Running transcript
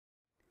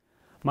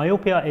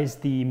Myopia is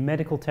the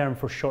medical term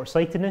for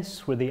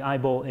short-sightedness, where the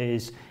eyeball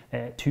is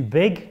too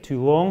big,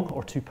 too long,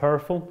 or too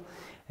powerful.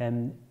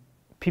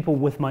 People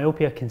with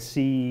myopia can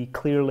see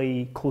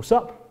clearly close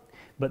up,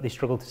 but they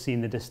struggle to see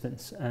in the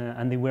distance,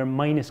 and they wear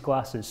minus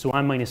glasses. So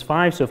I'm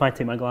 -5, so if I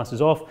take my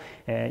glasses off,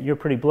 you're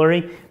pretty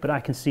blurry, but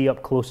I can see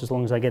up close as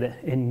long as I get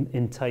it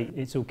in tight.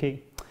 It's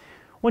okay.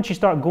 Once you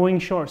start going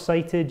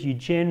short-sighted, you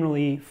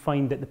generally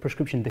find that the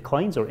prescription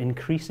declines or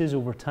increases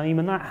over time,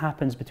 and that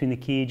happens between the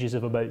key ages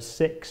of about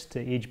 6 to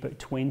age about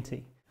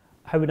 20.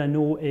 How would I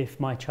know if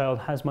my child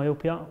has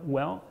myopia?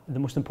 Well, the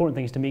most important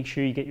thing is to make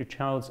sure you get your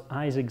child's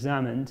eyes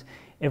examined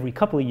every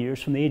couple of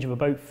years from the age of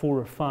about 4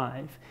 or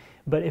 5.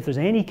 But if there's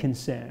any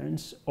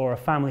concerns or a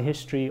family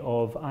history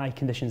of eye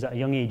conditions at a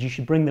young age, you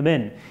should bring them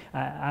in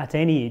at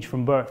any age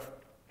from birth.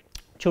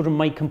 Children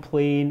might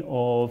complain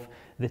of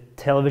the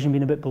television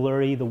being a bit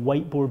blurry, the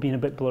whiteboard being a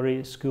bit blurry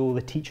at school,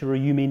 the teacher or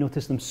you may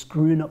notice them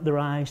screwing up their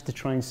eyes to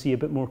try and see a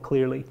bit more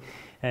clearly,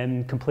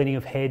 complaining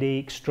of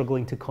headaches,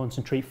 struggling to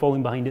concentrate,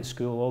 falling behind at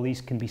school. All these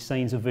can be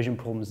signs of vision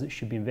problems that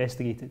should be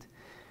investigated.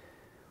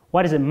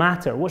 Why does it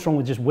matter? What's wrong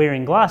with just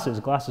wearing glasses?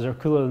 Glasses are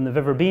cooler than they've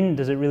ever been.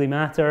 Does it really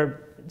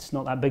matter? It's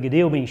not that big a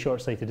deal being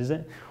short-sighted, is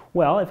it?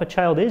 Well, if a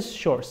child is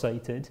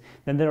short-sighted,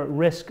 then they're at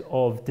risk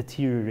of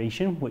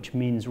deterioration, which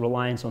means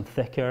reliance on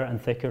thicker and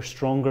thicker,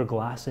 stronger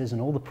glasses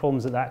and all the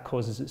problems that that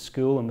causes at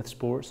school and with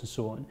sports and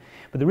so on.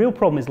 But the real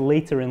problem is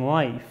later in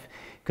life,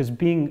 because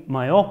being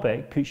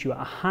myopic puts you at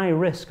a high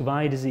risk of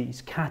eye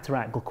disease,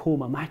 cataract,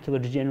 glaucoma,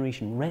 macular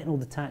degeneration, retinal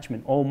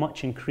detachment, all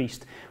much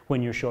increased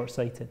when you're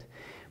short-sighted.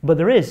 But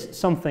there is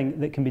something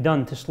that can be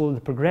done to slow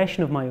the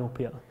progression of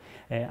myopia,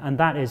 and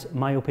that is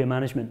myopia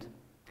management.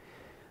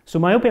 So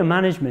myopia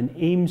management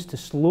aims to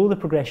slow the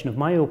progression of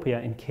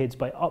myopia in kids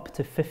by up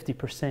to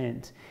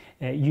 50%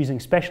 using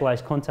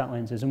specialised contact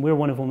lenses, and we're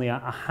one of only a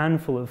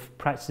handful of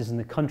practices in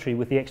the country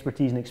with the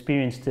expertise and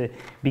experience to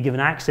be given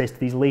access to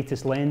these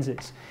latest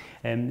lenses,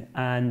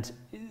 and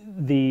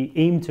they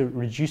aim to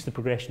reduce the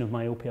progression of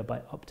myopia by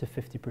up to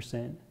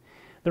 50%.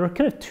 There are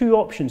kind of two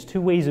options, two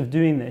ways of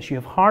doing this. You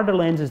have harder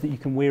lenses that you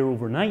can wear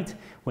overnight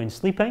when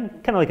sleeping,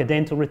 kind of like a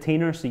dental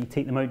retainer, so you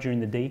take them out during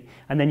the day.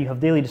 And then you have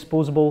a daily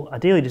disposable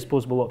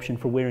option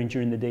for wearing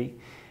during the day.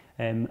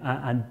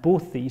 And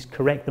both these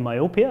correct the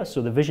myopia,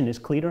 so the vision is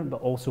clearer, but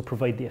also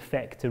provide the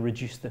effect to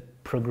reduce the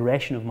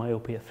progression of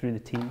myopia through the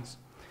teens.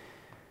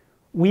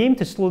 We aim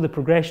to slow the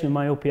progression of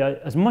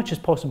myopia as much as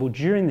possible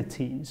during the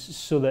teens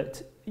so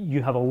that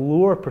you have a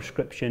lower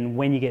prescription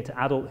when you get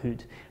to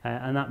adulthood,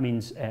 and that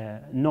means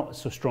not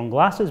so strong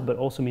glasses, but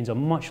also means a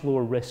much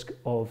lower risk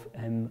of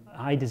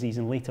eye disease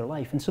in later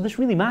life. And so this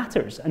really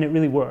matters, and it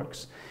really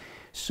works.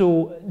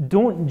 So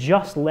don't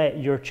just let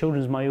your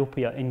children's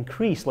myopia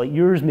increase like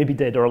yours maybe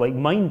did, or like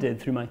mine did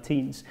through my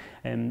teens,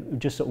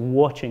 just sort of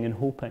watching and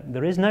hoping.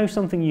 There is now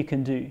something you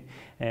can do,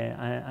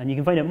 and you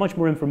can find out much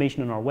more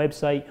information on our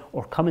website,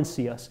 or come and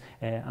see us,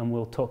 and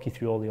we'll talk you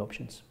through all the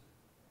options.